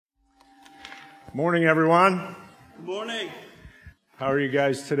Morning, everyone. Good morning. How are you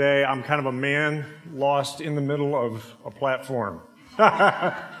guys today? I'm kind of a man lost in the middle of a platform.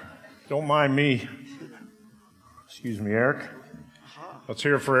 Don't mind me. Excuse me, Eric. Let's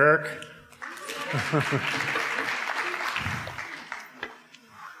hear it for Eric.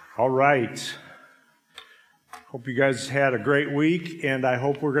 All right. Hope you guys had a great week, and I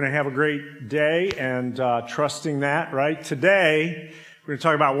hope we're going to have a great day, and trusting that, right? Today, we're going to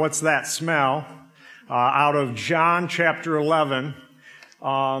talk about what's that smell out of John chapter 11,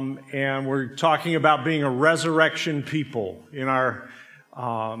 and we're talking about being a resurrection people in our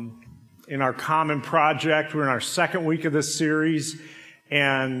common project. We're in our second week of this series,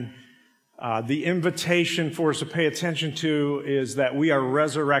 and the invitation for us to pay attention to is that we are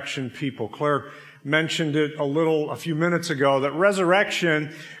resurrection people. Claire mentioned it a few minutes ago, that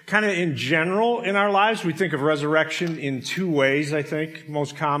resurrection, kind of in general in our lives, we think of resurrection in two ways, I think,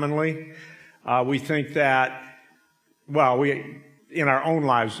 most commonly. We think that, in our own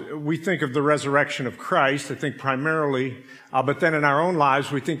lives, we think of the resurrection of Christ, I think primarily, but then in our own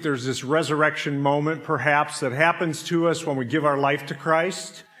lives, we think there's this resurrection moment, perhaps, that happens to us when we give our life to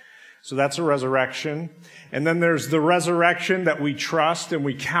Christ. So that's a resurrection. And then there's the resurrection that we trust and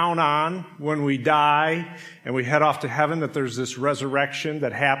we count on when we die and we head off to heaven, that there's this resurrection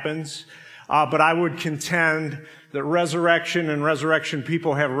that happens. But I would contend that resurrection and resurrection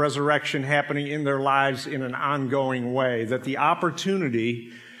people have resurrection happening in their lives in an ongoing way, that the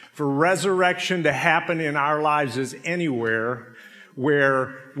opportunity for resurrection to happen in our lives is anywhere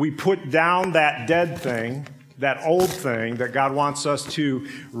where we put down that dead thing, that old thing that God wants us to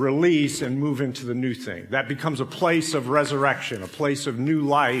release and move into the new thing. That becomes a place of resurrection, a place of new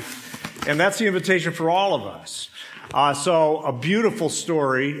life. And that's the invitation for all of us. So a beautiful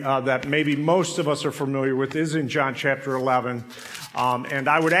story that maybe most of us are familiar with is in John chapter 11. And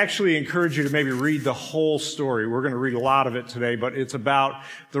I would actually encourage you to maybe read the whole story. We're going to read a lot of it today, but it's about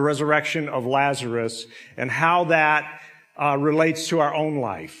the resurrection of Lazarus and how that relates to our own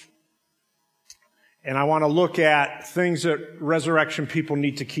life. And I want to look at things that resurrection people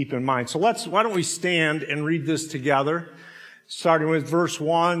need to keep in mind. So why don't we stand and read this together? Starting with verse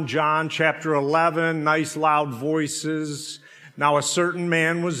 1, John chapter 11, nice loud voices. Now a certain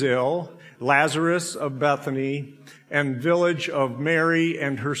man was ill, Lazarus of Bethany, and village of Mary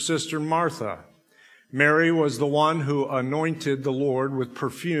and her sister Martha. Mary was the one who anointed the Lord with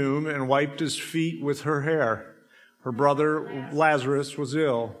perfume and wiped his feet with her hair. Her brother Lazarus was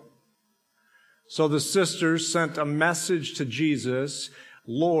ill. So the sisters sent a message to Jesus,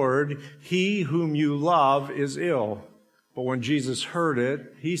 Lord, he whom you love is ill. But when Jesus heard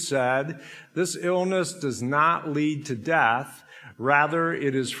it, he said, this illness does not lead to death. Rather,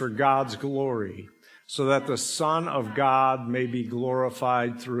 it is for God's glory, so that the Son of God may be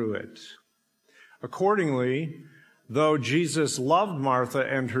glorified through it. Accordingly, though Jesus loved Martha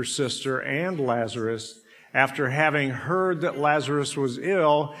and her sister and Lazarus, after having heard that Lazarus was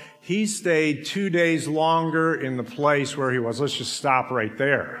ill, he stayed 2 days longer in the place where he was. Let's just stop right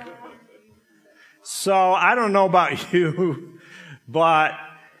there. So I don't know about you, but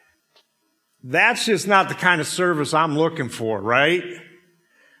that's just not the kind of service I'm looking for, right?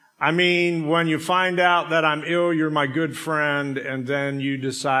 I mean, when you find out that I'm ill, you're my good friend, and then you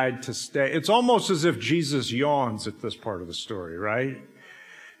decide to stay. It's almost as if Jesus yawns at this part of the story, right?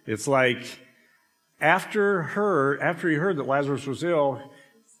 It's like, after he heard that Lazarus was ill,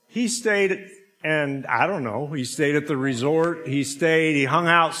 he stayed, and I don't know, he stayed at the resort, he hung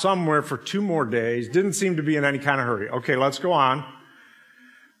out somewhere for 2 more days, didn't seem to be in any kind of hurry. Okay, let's go on.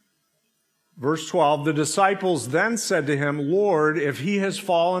 Verse 12, the disciples then said to him, Lord, if he has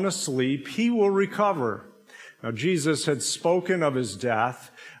fallen asleep, he will recover. Now Jesus had spoken of his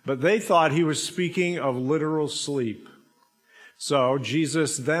death, but they thought he was speaking of literal sleep. So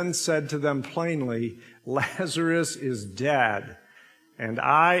Jesus then said to them plainly, Lazarus is dead, and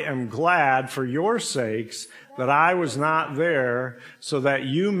I am glad for your sakes that I was not there, so that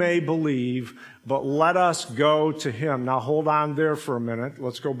you may believe, but let us go to him. Now hold on there for a minute.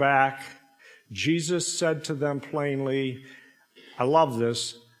 Let's go back. Jesus said to them plainly, I love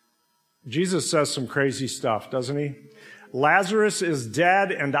this. Jesus says some crazy stuff, doesn't he? Lazarus is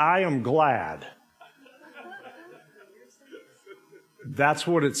dead, and I am glad. That's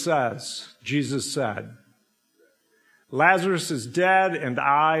what it says. Jesus said, Lazarus is dead, and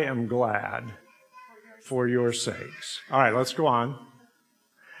I am glad for your sakes. All right, let's go on.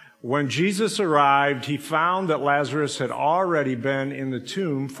 When Jesus arrived, he found that Lazarus had already been in the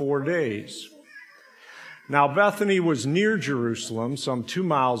tomb 4 days. Now Bethany was near Jerusalem, some 2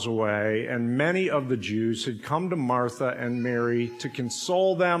 miles away, and many of the Jews had come to Martha and Mary to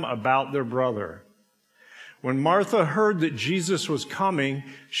console them about their brother. When Martha heard that Jesus was coming,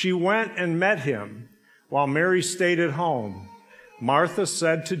 she went and met him, while Mary stayed at home. Martha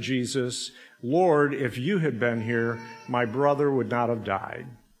said to Jesus, "Lord, if you had been here, my brother would not have died.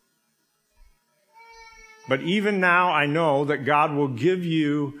 But even now I know that God will give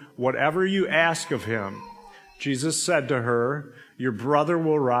you whatever you ask of him." Jesus said to her, "Your brother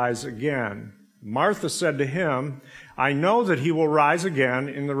will rise again." Martha said to him, "I know that he will rise again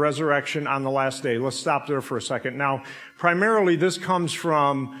in the resurrection on the last day." Let's stop there for a second. Now, primarily this comes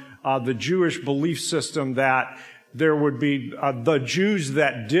from the Jewish belief system that there would be the Jews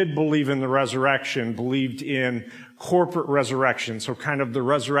that did believe in the resurrection believed in corporate resurrection. So kind of the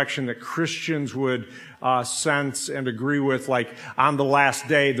resurrection that Christians would sense and agree with, like on the last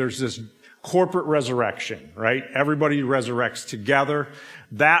day, there's this corporate resurrection, right? Everybody resurrects together.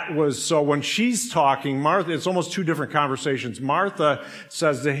 That was, so when she's talking, Martha, it's almost two different conversations. Martha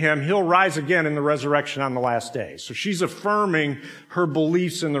says to him, he'll rise again in the resurrection on the last day. So she's affirming her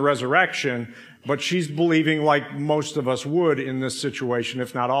beliefs in the resurrection, but she's believing like most of us would in this situation,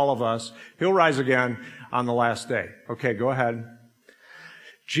 if not all of us, he'll rise again on the last day. Okay, go ahead.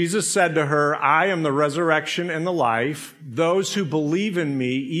 Jesus said to her, "I am the resurrection and the life. Those who believe in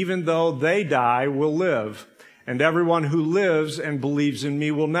me, even though they die, will live. And everyone who lives and believes in me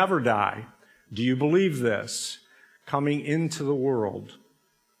will never die. Do you believe this? Coming into the world."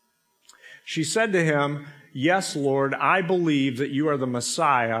 She said to him, "Yes, Lord, I believe that you are the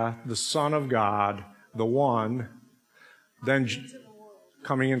Messiah, the Son of God, the one." Then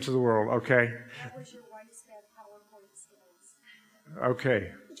coming into the world. Okay.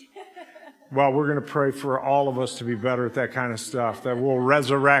 Okay. Well, we're going to pray for all of us to be better at that kind of stuff, that we'll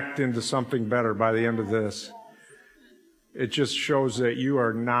resurrect into something better by the end of this. It just shows that you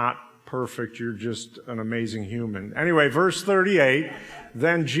are not perfect. You're just an amazing human. Anyway, verse 38,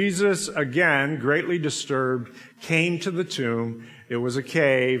 then Jesus, again, greatly disturbed, came to the tomb. It was a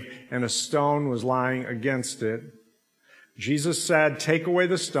cave, and a stone was lying against it. Jesus said, "Take away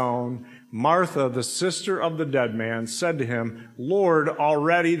the stone." Martha, the sister of the dead man, said to him, "Lord,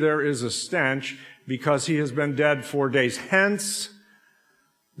 already there is a stench because he has been dead 4 days." Hence,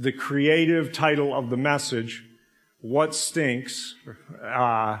 the creative title of the message, "What Stinks?"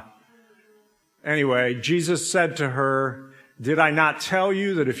 Anyway, Jesus said to her, "Did I not tell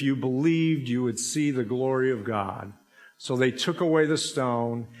you that if you believed, you would see the glory of God?" So they took away the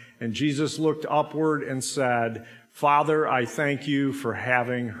stone, and Jesus looked upward and said, "Father, I thank you for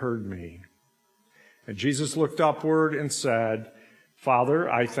having heard me." And Jesus looked upward and said, "Father,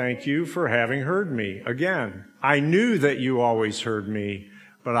 I thank you for having heard me." Again, I knew that you always heard me,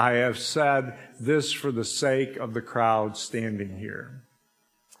 but I have said this for the sake of the crowd standing here,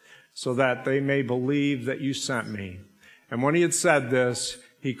 so that they may believe that you sent me. And when he had said this,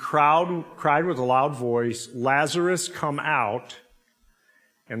 he cried with a loud voice, "Lazarus, come out."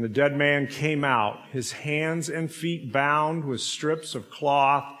 And the dead man came out, his hands and feet bound with strips of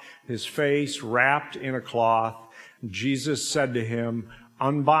cloth, his face wrapped in a cloth. Jesus said to him,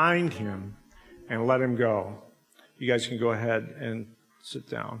 "Unbind him and let him go." You guys can go ahead and sit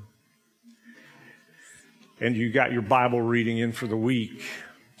down. And you got your Bible reading in for the week.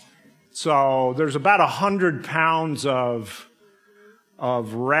 So there's about 100 pounds of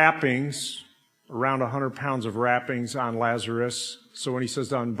wrappings, around 100 pounds of wrappings on Lazarus. So when he says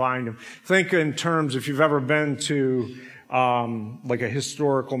to unbind him, think in terms, if you've ever been to like a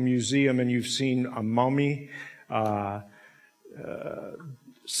historical museum and you've seen a mummy,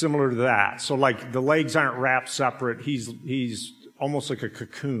 similar to that. So like the legs aren't wrapped separate. He's almost like a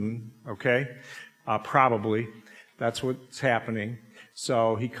cocoon, okay? Probably. That's what's happening.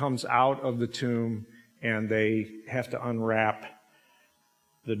 So he comes out of the tomb and they have to unwrap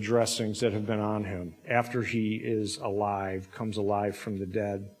the dressings that have been on him after he is alive, comes alive from the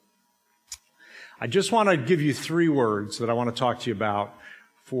dead. I just want to give you 3 words that I want to talk to you about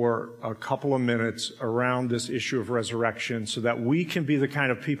for a couple of minutes around this issue of resurrection so that we can be the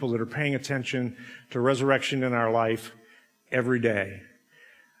kind of people that are paying attention to resurrection in our life every day.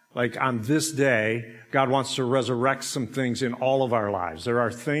 Like on this day, God wants to resurrect some things in all of our lives. There are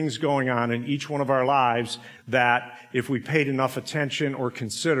things going on in each one of our lives that if we paid enough attention or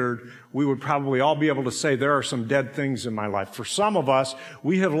considered, we would probably all be able to say there are some dead things in my life. For some of us,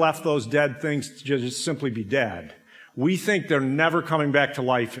 we have left those dead things to just simply be dead. We think they're never coming back to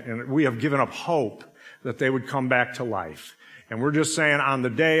life, and we have given up hope that they would come back to life. And we're just saying on the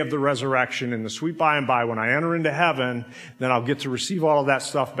day of the resurrection, in the sweet by and by, when I enter into heaven, then I'll get to receive all of that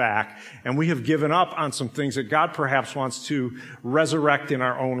stuff back. And we have given up on some things that God perhaps wants to resurrect in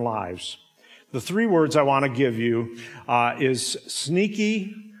our own lives. The 3 words I want to give you is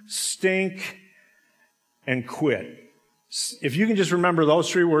sneaky, stink, and quit. If you can just remember those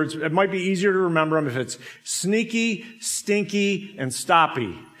 3 words, it might be easier to remember them if it's sneaky, stinky, and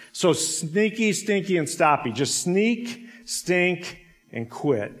stoppy. So sneaky, stinky, and stoppy. Just sneak, stink, and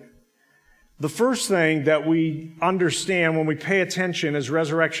quit. The first thing that we understand when we pay attention as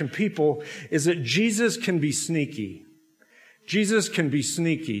resurrection people is that Jesus can be sneaky. Jesus can be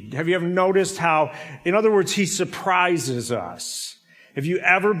sneaky. Have you ever noticed how, in other words, he surprises us? Have you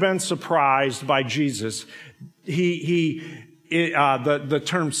ever been surprised by Jesus? The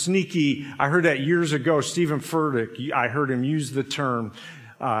term sneaky, I heard that years ago. Stephen Furtick, I heard him use the term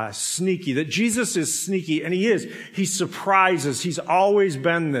sneaky, that Jesus is sneaky, and he is. He surprises. He's always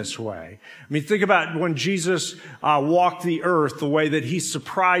been this way. I mean, think about when Jesus walked the earth, the way that he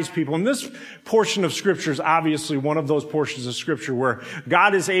surprised people. And this portion of Scripture is obviously one of those portions of Scripture where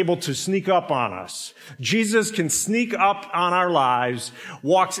God is able to sneak up on us. Jesus can sneak up on our lives,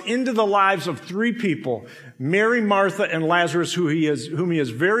 walks into the lives of 3 people, Mary, Martha, and Lazarus, whom he is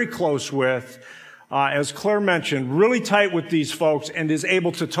very close with, as Claire mentioned, really tight with these folks, and is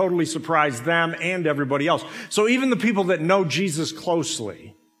able to totally surprise them and everybody else. So even the people that know Jesus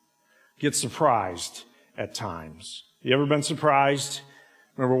closely get surprised at times. You ever been surprised?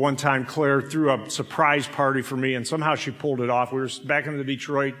 Remember one time Claire threw a surprise party for me, and somehow she pulled it off. We were back in the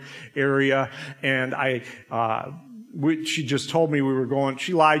Detroit area, and she just told me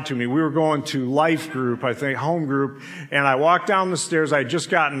she lied to me. We were going to Life Group, I think, home group, and I walked down the stairs. I had just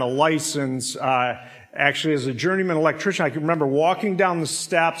gotten a license, actually as a journeyman electrician. I can remember walking down the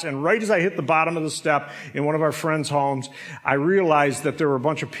steps, and right as I hit the bottom of the step in one of our friends' homes, I realized that there were a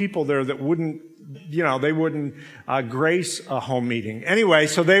bunch of people there that wouldn't grace a home meeting. Anyway,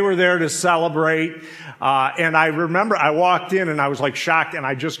 so they were there to celebrate. And I remember I walked in and I was like shocked, and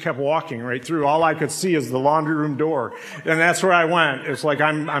I just kept walking right through. All I could see is the laundry room door. And that's where I went. It's like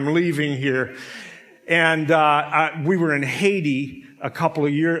I'm leaving here. And we were in Haiti a couple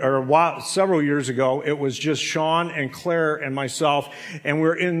of years, several years ago. It was just Sean and Claire and myself, and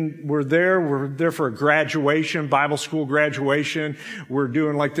we're there for a graduation, Bible school graduation. We're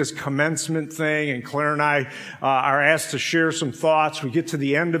doing like this commencement thing, and Claire and I are asked to share some thoughts. We get to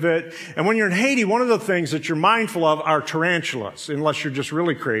the end of it, and when you're in Haiti, one of the things that you're mindful of are tarantulas, unless you're just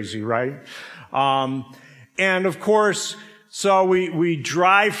really crazy, right? And of course, so we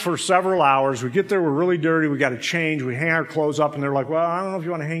drive for several hours. We get there, we're really dirty, we got to change, we hang our clothes up, and they're like, well, I don't know if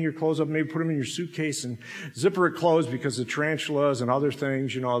you want to hang your clothes up, maybe put them in your suitcase and zipper it closed because the tarantulas and other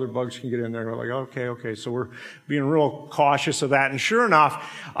things, other bugs can get in there. We're like, okay. So we're being real cautious of that. And sure enough,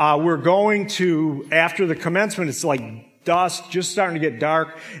 we're going to, after the commencement, it's like dusk, just starting to get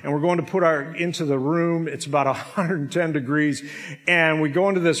dark, and we're going to put into the room. It's about 110 degrees, and we go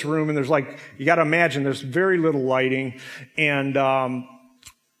into this room, and there's you got to imagine, there's very little lighting, and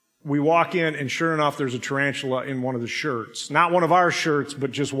we walk in, and sure enough, there's a tarantula in one of the shirts. Not one of our shirts, but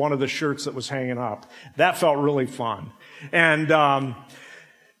just one of the shirts that was hanging up. That felt really fun. And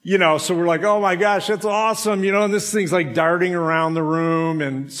so we're like, oh my gosh, that's awesome. And this thing's like darting around the room.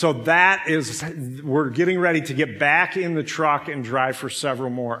 And so we're getting ready to get back in the truck and drive for several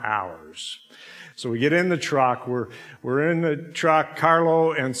more hours. So we get in the truck, we're in the truck,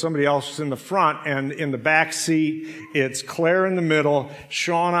 Carlo and somebody else is in the front, and in the back seat, it's Claire in the middle,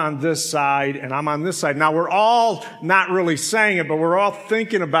 Sean on this side, and I'm on this side. Now we're all not really saying it, but we're all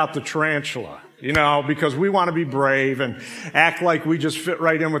thinking about the tarantula. Because we want to be brave and act like we just fit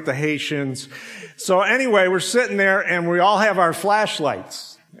right in with the Haitians. So anyway, we're sitting there and we all have our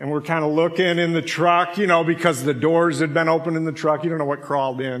flashlights, and we're kind of looking in the truck, because the doors had been open in the truck. You don't know what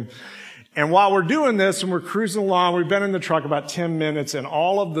crawled in. And while we're doing this and we're cruising along, we've been in the truck about 10 minutes, and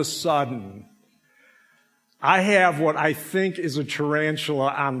all of a sudden, I have what I think is a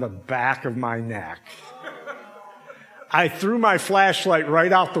tarantula on the back of my neck. I threw my flashlight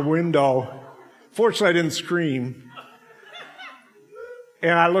right out the window. Fortunately, I didn't scream.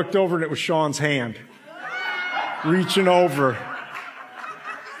 And I looked over, and it was Sean's hand. Reaching over.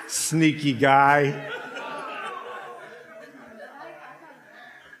 Sneaky guy.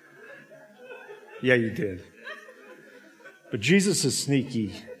 Yeah, you did. But Jesus is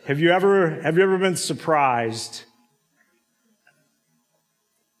sneaky. Have you ever been surprised?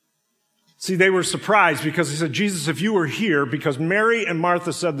 See, they were surprised because they said, Jesus, if you were here, because Mary and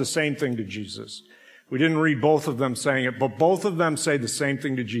Martha said the same thing to Jesus. We didn't read both of them saying it, but both of them say the same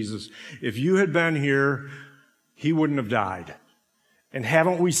thing to Jesus. If you had been here, he wouldn't have died. And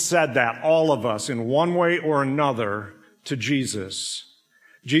haven't we said that, all of us, in one way or another, to Jesus?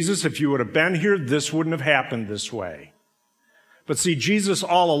 Jesus, if you would have been here, this wouldn't have happened this way. But see, Jesus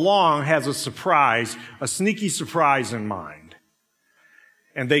all along has a surprise, a sneaky surprise in mind.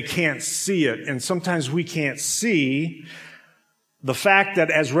 And they can't see it. And sometimes we can't see the fact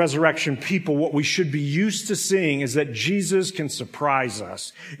that as resurrection people, what we should be used to seeing is that Jesus can surprise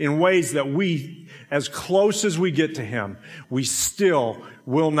us in ways that we, as close as we get to Him, we still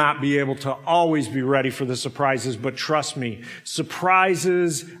will not be able to always be ready for the surprises. But trust me,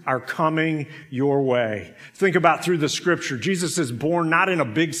 surprises are coming your way. Think about through the Scripture. Jesus is born not in a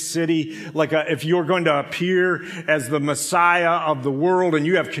big city, if you're going to appear as the Messiah of the world and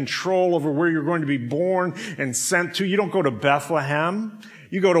you have control over where you're going to be born and sent to. You don't go to Bethlehem.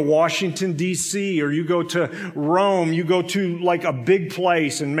 You go to Washington, D.C., or you go to Rome. You go to a big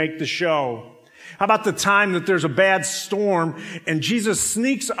place and make the show. How about the time that there's a bad storm and Jesus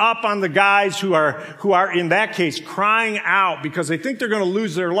sneaks up on the guys who are in that case crying out because they think they're going to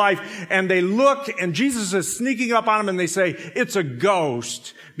lose their life, and they look and Jesus is sneaking up on them and they say, it's a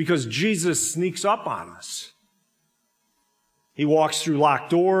ghost, because Jesus sneaks up on us. He walks through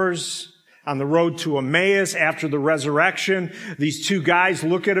locked doors on the road to Emmaus after the resurrection. These two guys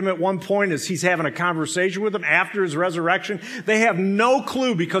look at him at one point as he's having a conversation with them after his resurrection. They have no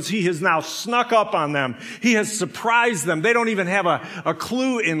clue because he has now snuck up on them. He has surprised them. They don't even have a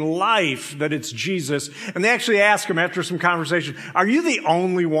clue in life that it's Jesus. And they actually ask him after some conversation, are you the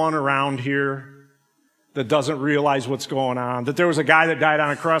only one around here that doesn't realize what's going on? That there was a guy that died on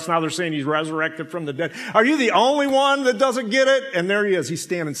a cross. Now they're saying he's resurrected from the dead. Are you the only one that doesn't get it? And there he is. He's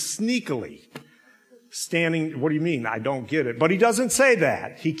standing sneakily. What do you mean? I don't get it. But he doesn't say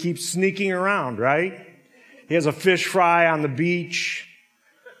that. He keeps sneaking around, right? He has a fish fry on the beach.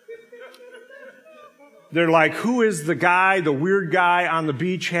 They're like, who is the guy, the weird guy on the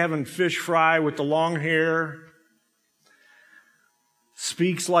beach having fish fry with the long hair?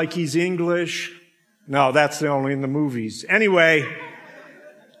 Speaks like he's English. No, that's only in the movies. Anyway,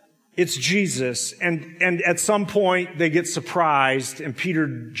 it's Jesus. And at some point they get surprised and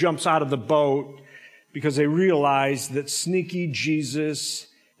Peter jumps out of the boat because they realize that sneaky Jesus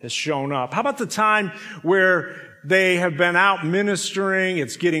has shown up. How about the time where they have been out ministering,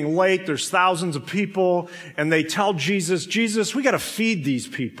 it's getting late, there's thousands of people, and they tell Jesus, we got to feed these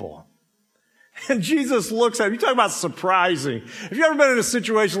people. And Jesus looks at him. You talk about surprising. Have you ever been in a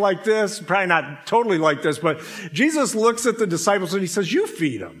situation like this? Probably not totally like this, but Jesus looks at the disciples and he says, you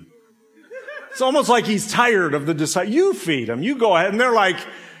feed them. It's almost like he's tired of the disciples. You feed them. You go ahead. And they're like,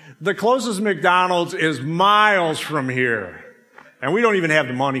 the closest McDonald's is miles from here. And we don't even have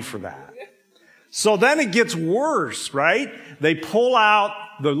the money for that. So then it gets worse, right? They pull out,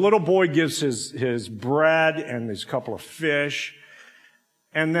 the little boy gives his bread and his couple of fish.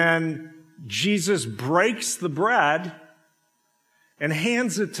 And then Jesus breaks the bread and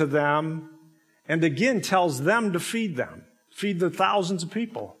hands it to them and again tells them to feed the thousands of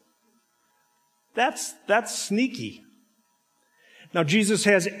people. That's sneaky. Now, Jesus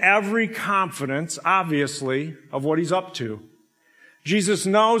has every confidence, obviously, of what he's up to. Jesus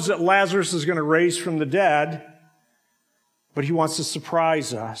knows that Lazarus is going to raise from the dead, but he wants to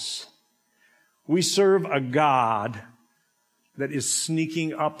surprise us. We serve a God that is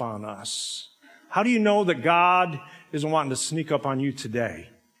sneaking up on us. How do you know that God isn't wanting to sneak up on you today?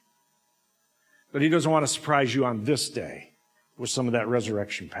 That he doesn't want to surprise you on this day with some of that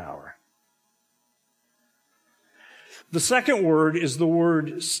resurrection power? The second word is the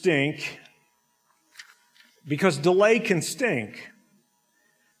word stink, because delay can stink.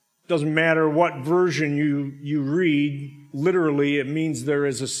 Doesn't matter what version you read, literally it means there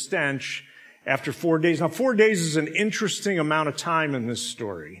is a stench after 4 days. Now, 4 days is an interesting amount of time in this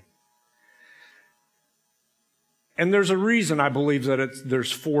story. And there's a reason, I believe, that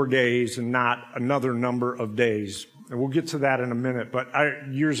there's 4 days and not another number of days. And we'll get to that in a minute. But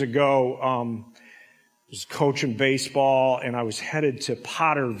years ago, I was coaching baseball, and I was headed to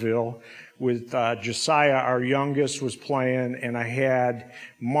Potterville with Josiah, our youngest, was playing, and I had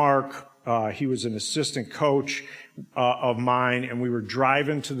Mark, he was an assistant coach of mine, and we were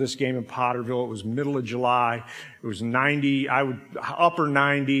driving to this game in Potterville. It was middle of July. It was upper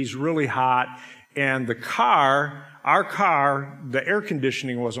 90s, really hot, and our car, the air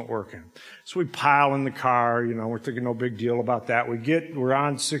conditioning wasn't working. So we pile in the car, we're thinking no big deal about that. We're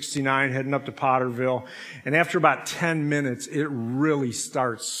on 69 heading up to Potterville, and after about 10 minutes, it really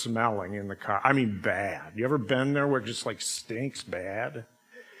starts smelling in the car. I mean, bad. You ever been there where it just stinks bad?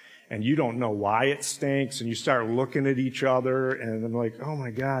 and you don't know why it stinks, and you start looking at each other, and I'm like, oh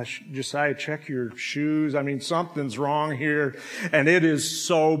my gosh, Josiah, check your shoes. I mean, something's wrong here, and it is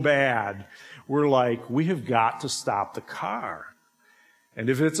so bad. We're like, we have got to stop the car. And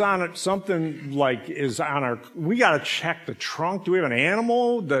if it's on something like is on our, we got to check the trunk. Do we have an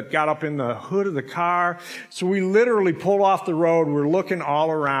animal that got up in the hood of the car? So we literally pulled off the road. We're looking all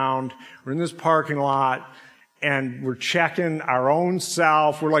around. We're in this parking lot, and we're checking our own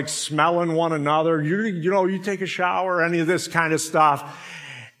self. We're like smelling one another. You take a shower, any of this kind of stuff.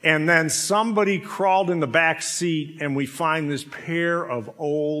 And then somebody crawled in the back seat, and we find this pair of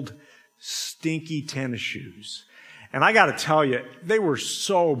old, stinky tennis shoes. And I got to tell you, they were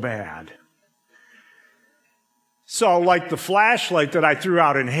so bad. So like the flashlight that I threw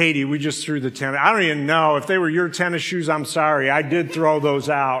out in Haiti, we just threw the tennis. I don't even know if they were your tennis shoes. I'm sorry. I did throw those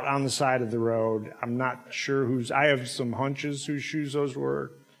out on the side of the road. I'm not sure I have some hunches whose shoes those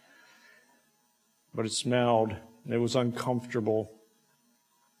were. But it smelled. It was uncomfortable.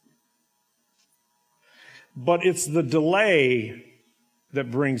 But it's the delay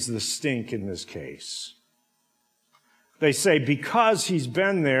that brings the stink in this case. They say because he's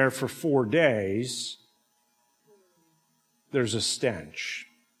been there for 4 days, there's a stench.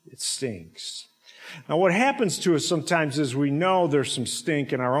 It stinks. Now what happens to us sometimes is we know there's some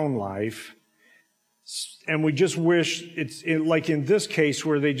stink in our own life, and we just wish like in this case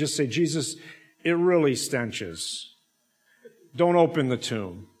where they just say, Jesus, it really stenches. Don't open the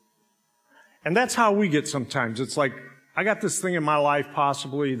tomb. And that's how we get sometimes. It's like, I got this thing in my life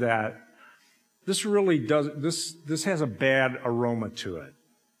possibly that this really this has a bad aroma to it.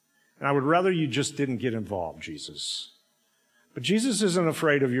 And I would rather you just didn't get involved, Jesus. But Jesus isn't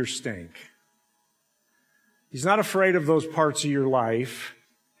afraid of your stink. He's not afraid of those parts of your life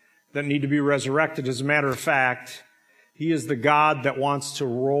that need to be resurrected. As a matter of fact, He is the God that wants to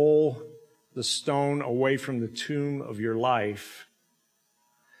roll the stone away from the tomb of your life.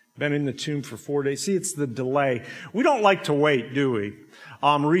 Been in the tomb for 4 days. See, it's the delay. We don't like to wait, do we?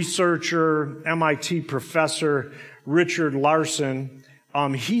 Researcher, MIT professor Richard Larson,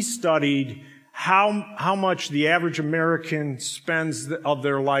 he studied how much the average American spends of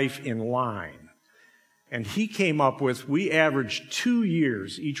their life in line. And he came up with, we average 2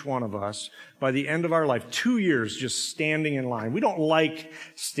 years, each one of us, by the end of our life, 2 years just standing in line. We don't like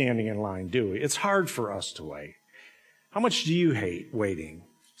standing in line, do we? It's hard for us to wait. How much do you hate waiting?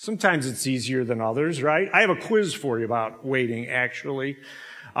 Sometimes it's easier than others, right? I have a quiz for you about waiting, actually.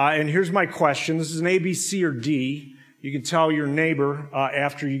 And here's my question. This is an A, B, C, or D. You can tell your neighbor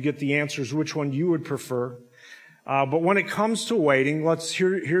after you get the answers which one you would prefer. But when it comes to waiting,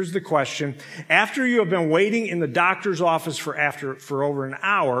 here's the question. After you have been waiting in the doctor's office for over an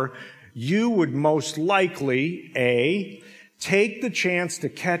hour, you would most likely, A, take the chance to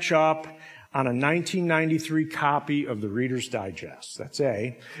catch up on a 1993 copy of the Reader's Digest. That's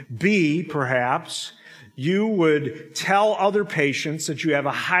A. B, perhaps, you would tell other patients that you have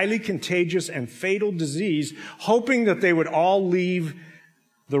a highly contagious and fatal disease, hoping that they would all leave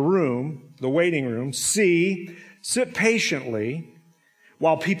the waiting room. C, sit patiently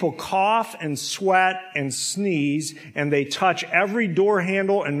while people cough and sweat and sneeze, and they touch every door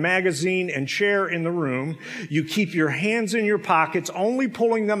handle and magazine and chair in the room. You keep your hands in your pockets, only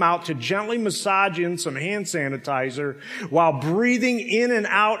pulling them out to gently massage in some hand sanitizer while breathing in and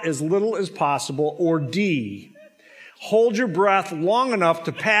out as little as possible. Or D, hold your breath long enough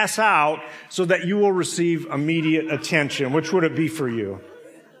to pass out so that you will receive immediate attention. Which would it be for you?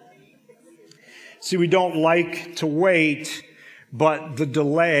 See, we don't like to wait, but the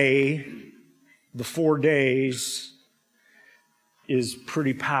delay, the 4 days, is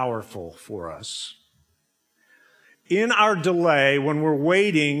pretty powerful for us. In our delay, when we're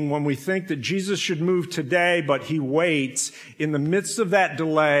waiting, when we think that Jesus should move today, but He waits, in the midst of that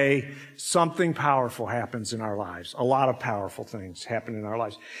delay, something powerful happens in our lives. A lot of powerful things happen in our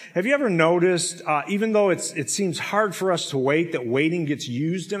lives. Have you ever noticed, even though it seems hard for us to wait, that waiting gets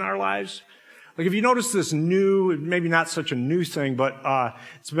used in our lives? Like, if you notice this new, maybe not such a new thing, but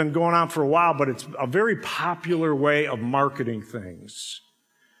it's been going on for a while, but it's a very popular way of marketing things.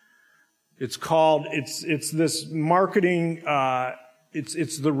 It's this marketing,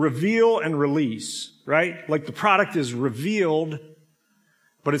 it's the reveal and release, right? Like the product is revealed,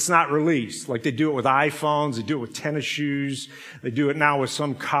 but it's not released. Like they do it with iPhones, they do it with tennis shoes, they do it now with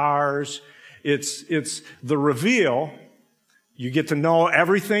some cars. It's the reveal. You get to know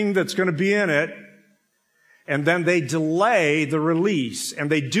everything that's going to be in it, and then they delay the release,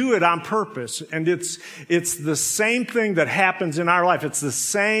 and they do it on purpose. And it's the same thing that happens in our life. It's the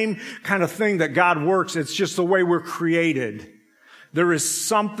same kind of thing that God works. It's just the way we're created. There is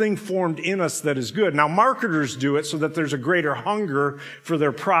something formed in us that is good. Now, marketers do it so that there's a greater hunger for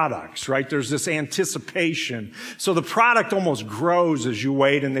their products, right? There's this anticipation. So the product almost grows as you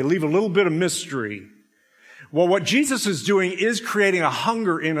wait, and they leave a little bit of mystery. Well, what Jesus is doing is creating a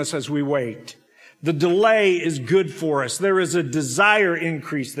hunger in us as we wait. The delay is good for us. There is a desire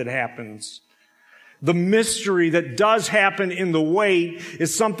increase that happens. The mystery that does happen in the wait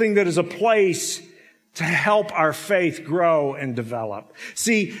is something that is a place to help our faith grow and develop.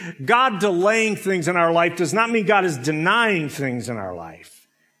 See, God delaying things in our life does not mean God is denying things in our life.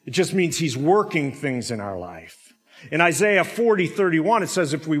 It just means He's working things in our life. In Isaiah 40:31, it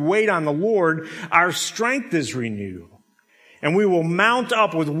says, if we wait on the Lord, our strength is renewed. And we will mount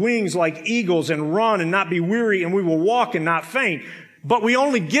up with wings like eagles and run and not be weary, and we will walk and not faint. But we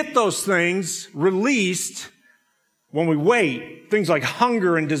only get those things released when we wait. Things like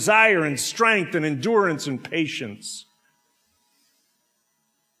hunger and desire and strength and endurance and patience.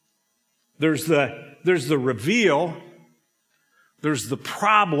 There's the reveal. There's the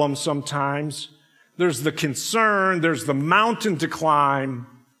problem sometimes. There's the concern. There's the mountain to climb.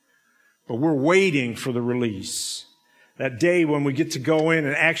 But we're waiting for the release. That day when we get to go in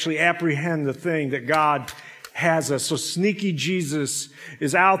and actually apprehend the thing that God has us. So sneaky Jesus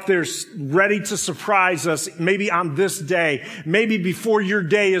is out there ready to surprise us, maybe on this day, maybe before your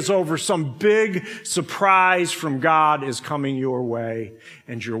day is over, some big surprise from God is coming your way,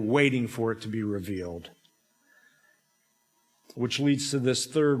 and you're waiting for it to be revealed. Which leads to this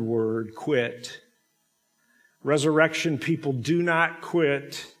third word, quit. Resurrection people do not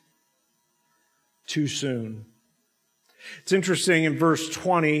quit too soon. It's interesting, in verse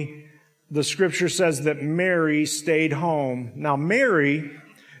 20, the scripture says that Mary stayed home. Now, Mary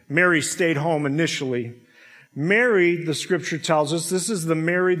stayed home initially. Mary, the scripture tells us, this is the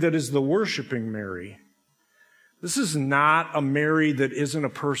Mary that is the worshiping Mary. This is not a Mary that isn't a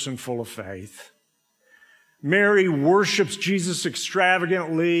person full of faith. Mary worships Jesus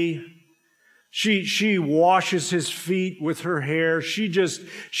extravagantly. She washes his feet with her hair. She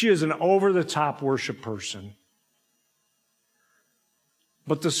is an over-the-top worship person.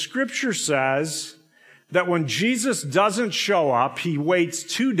 But the scripture says that when Jesus doesn't show up, he waits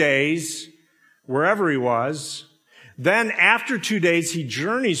 2 days wherever he was. Then after 2 days, he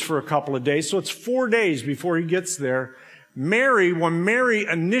journeys for a couple of days. So it's 4 days before he gets there. When Mary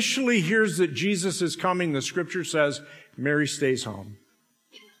initially hears that Jesus is coming, the scripture says Mary stays home.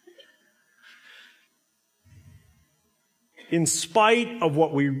 In spite of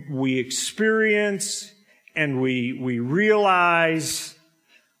what we experience and we realize,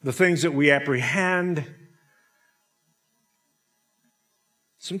 the things that we apprehend,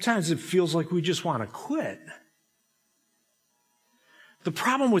 sometimes it feels like we just want to quit. The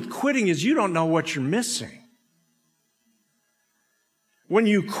problem with quitting is you don't know what you're missing. When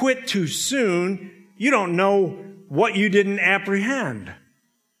you quit too soon, you don't know what you didn't apprehend.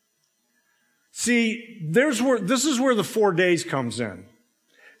 See, this is where the 4 days comes in.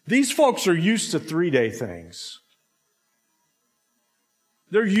 These folks are used to 3-day things.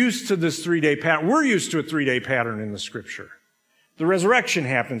 They're used to this 3-day pattern. We're used to a 3-day pattern in the scripture. The resurrection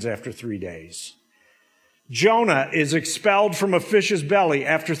happens after 3 days. Jonah is expelled from a fish's belly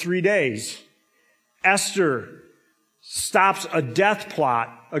after 3 days. Esther stops a death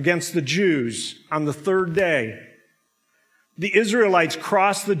plot against the Jews on the 3rd day. The Israelites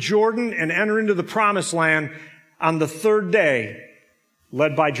cross the Jordan and enter into the promised land on the 3rd day,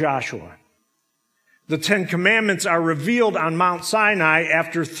 led by Joshua. The 10 Commandments are revealed on Mount Sinai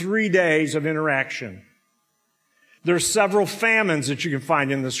after 3 days of interaction. There's several famines that you can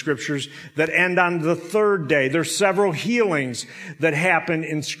find in the scriptures that end on the 3rd day. There's several healings that happen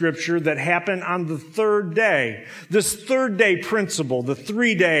in scripture that happen on the 3rd day. This 3rd day principle, the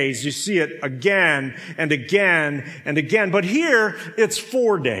 3 days, you see it again and again and again. But here, it's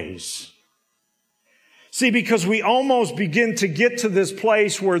 4 days. See, because we almost begin to get to this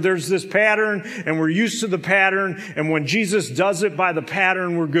place where there's this pattern and we're used to the pattern, and when Jesus does it by the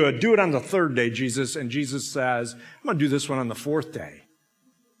pattern, we're good. Do it on the 3rd day, Jesus. And Jesus says, I'm going to do this one on the 4th day.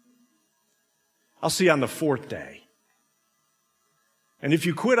 I'll see you on the 4th day. And if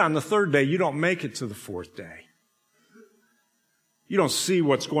you quit on the 3rd day, you don't make it to the 4th day. You don't see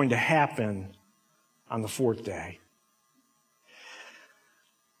what's going to happen on the 4th day.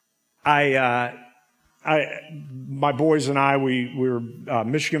 my boys and I, we were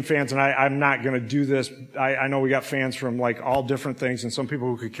Michigan fans, and I'm not going to do this. I know we got fans from like all different things and some people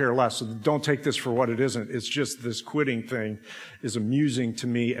who could care less. So don't take this for what it isn't. It's just this quitting thing is amusing to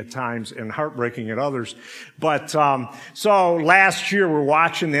me at times and heartbreaking at others. But so last year we're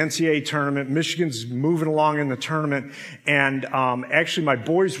watching the NCAA tournament. Michigan's moving along in the tournament, and actually my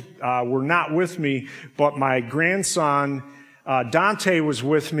boys were not with me, but my grandson Dante was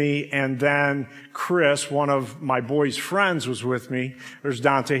with me, and then Chris, one of my boys' friends, was with me. There's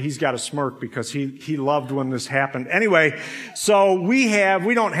Dante. He's got a smirk because he loved when this happened. Anyway, so we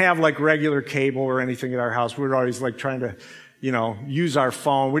don't have like regular cable or anything at our house. We're always like trying to, use our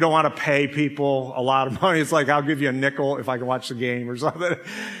phone. We don't want to pay people a lot of money. It's like, I'll give you a nickel if I can watch the game or something.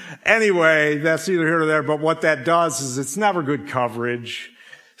 Anyway, that's neither here nor there, but what that does is it's never good coverage.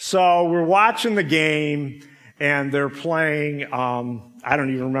 So we're watching the game, and they're playing, I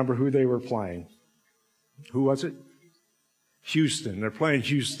don't even remember who they were playing. Who was it? Houston. They're playing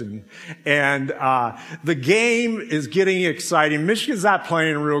Houston. And the game is getting exciting. Michigan's not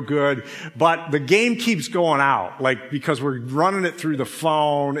playing real good, but the game keeps going out, because we're running it through the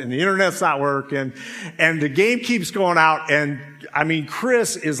phone, and the internet's not working, and the game keeps going out, and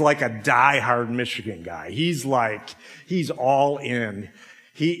Chris is like a diehard Michigan guy. He's all in.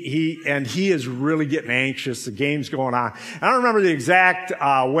 He is really getting anxious. The game's going on. I don't remember the exact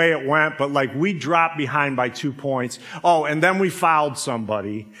way it went, but we dropped behind by 2 points. Oh, and then we fouled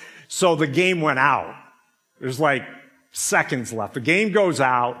somebody. So the game went out. There's seconds left. The game goes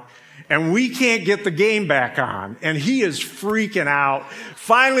out, and we can't get the game back on. And he is freaking out.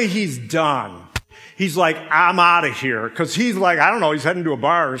 Finally, he's done. He's like, I'm out of here. Cause he's I don't know, he's heading to a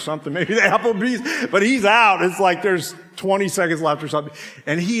bar or something, maybe the Applebee's, but he's out. It's there's 20 seconds left or something.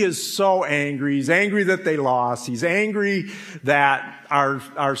 And he is so angry. He's angry that they lost. He's angry that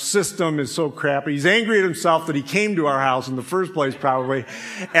our system is so crappy. He's angry at himself that he came to our house in the first place, probably.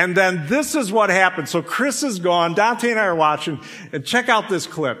 And then this is what happened. So Chris is gone. Dante and I are watching, and check out this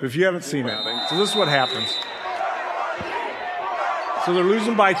clip if you haven't seen it. So this is what happens. So they're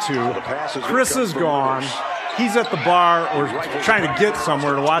losing by 2. Chris is gone. He's at the bar or trying to get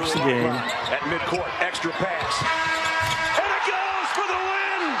somewhere to watch the game. At midcourt, extra pass. And it goes for the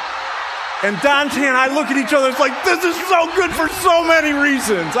win! And Dante and I look at each other. It's this is so good for so many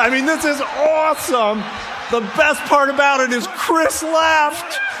reasons. This is awesome. The best part about it is Chris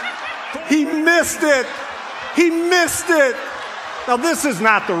left. He missed it. He missed it. Now, this is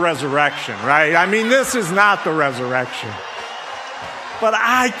not the resurrection, right? This is not the resurrection. But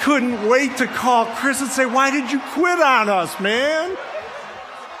I couldn't wait to call Chris and say, why did you quit on us, man?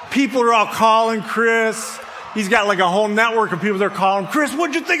 People are all calling Chris. He's got a whole network of people that are calling, Chris,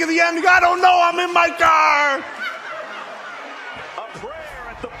 what'd you think of the ending? I don't know, I'm in my car. A prayer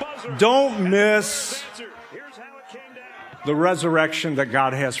at the buzzer. Don't miss the resurrection that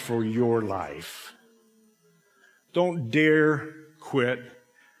God has for your life. Don't dare quit,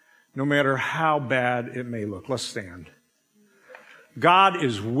 no matter how bad it may look. Let's stand. God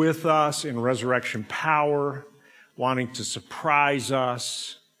is with us in resurrection power, wanting to surprise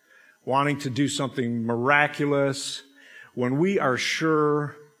us, wanting to do something miraculous. When we are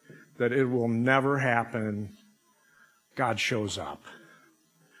sure that it will never happen, God shows up.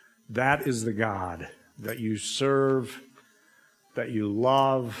 That is the God that you serve, that you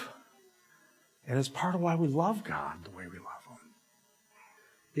love, and it's part of why we love God the way we love Him.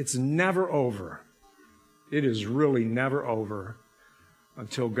 It's never over. It is really never over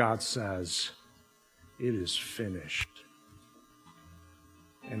until God says, it is finished.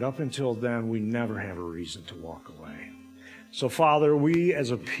 And up until then, we never have a reason to walk away. So, Father, we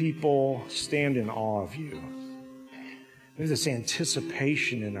as a people stand in awe of you. There's this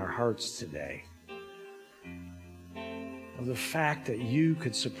anticipation in our hearts today of the fact that you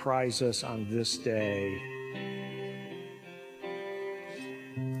could surprise us on this day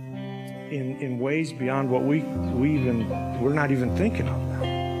in ways beyond what we're not even thinking of now.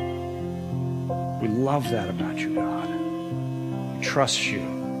 We love that about you, God. We trust you.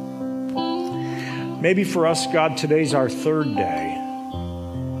 Maybe for us, God, today's our 3rd day,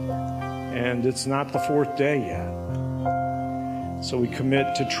 and it's not the 4th day yet. So we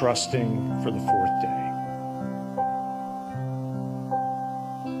commit to trusting for the 4th day.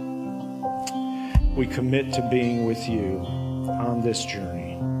 We commit to being with you on this journey.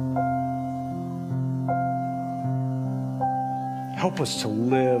 Help us to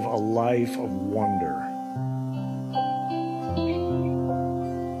live a life of wonder,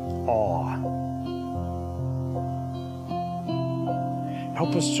 awe.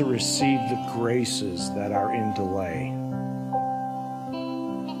 Help us to receive the graces that are in delay.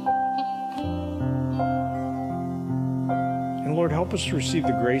 Lord, help us to receive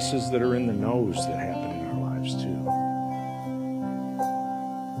the graces that are in the no's that happen in our lives too.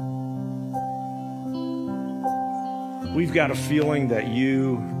 We've got a feeling that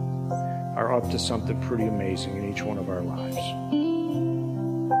you are up to something pretty amazing in each one of our lives.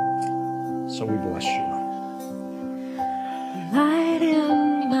 So we bless you. Light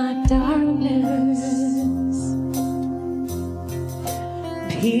in my darkness,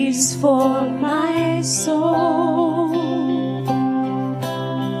 peace for my soul.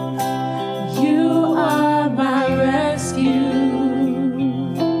 You are my rescue.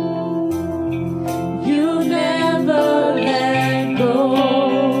 You never let go.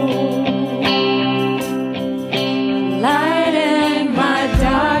 Light in my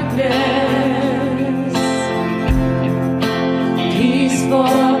darkness, peace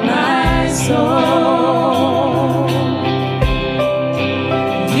for my soul.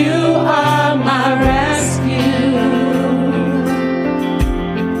 You are my rescue.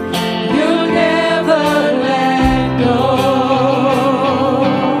 You never let go.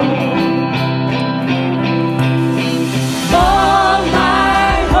 All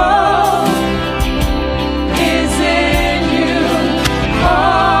my hope is in you.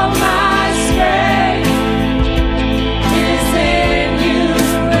 All my strength is in you.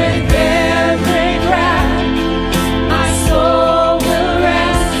 With every breath, my soul will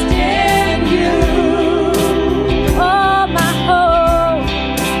rest in you. All my hope,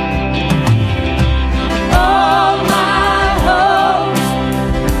 all my hope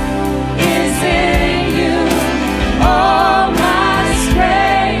is in you. All my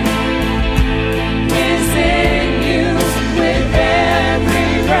strength is in you. With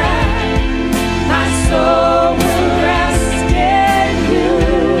every breath, my soul will rest in you.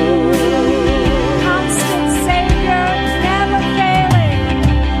 Constant Savior, never failing.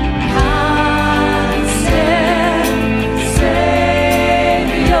 Constant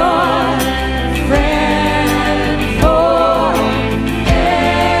Savior, friend forever.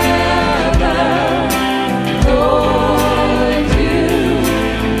 Lord, you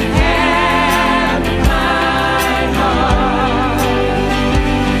have my heart.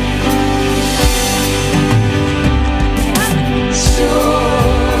 Sure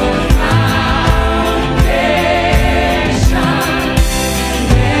foundation,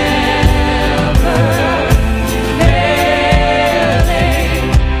 never failing.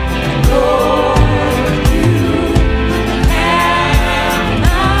 Lord, you have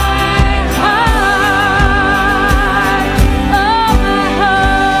my heart.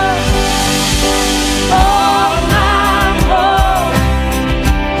 All my hope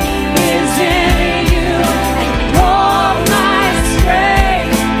is in you, and all my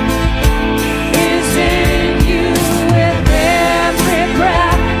strength is in you. With every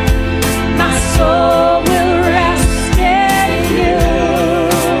breath, my soul will rest in you.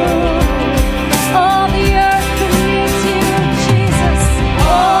 All the earth believes you, Jesus.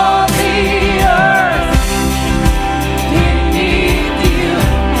 All the earth beneath you,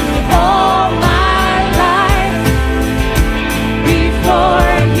 and all my life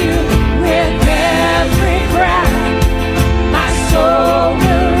before you. With every breath, my soul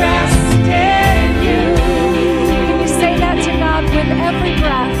will rest in you. Can you say that to God? With every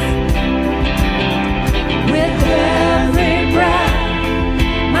breath, with every breath,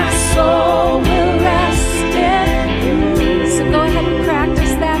 my soul will rest in you. So go ahead and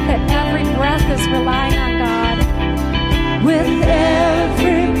practice that every breath is relying on God. With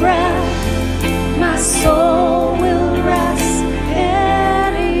every breath, my soul will rest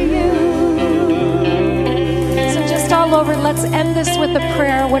in you. So just all over, let's end this with a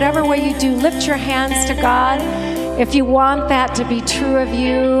prayer. Whatever way you do, lift your hands to God. If you want that to be true of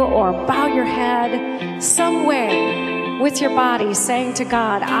you, or bow your head some way with your body, saying to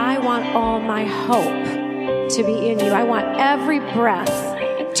God, I want all my hope to be in you. I want every breath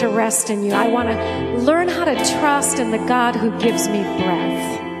to rest in you. I want to learn how to trust in the God who gives me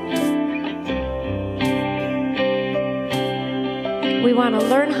breath. We want to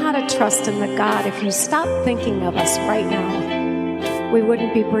learn how to trust in the God. If you stop thinking of us right now, we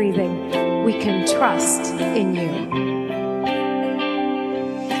wouldn't be breathing. We can trust in you.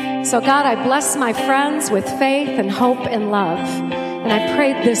 So God, I bless my friends with faith and hope and love. And I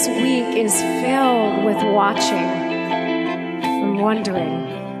pray this week is filled with watching and wondering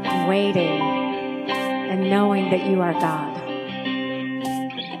and waiting and knowing that you are God.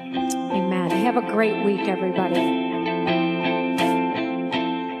 Amen. Have a great week, everybody.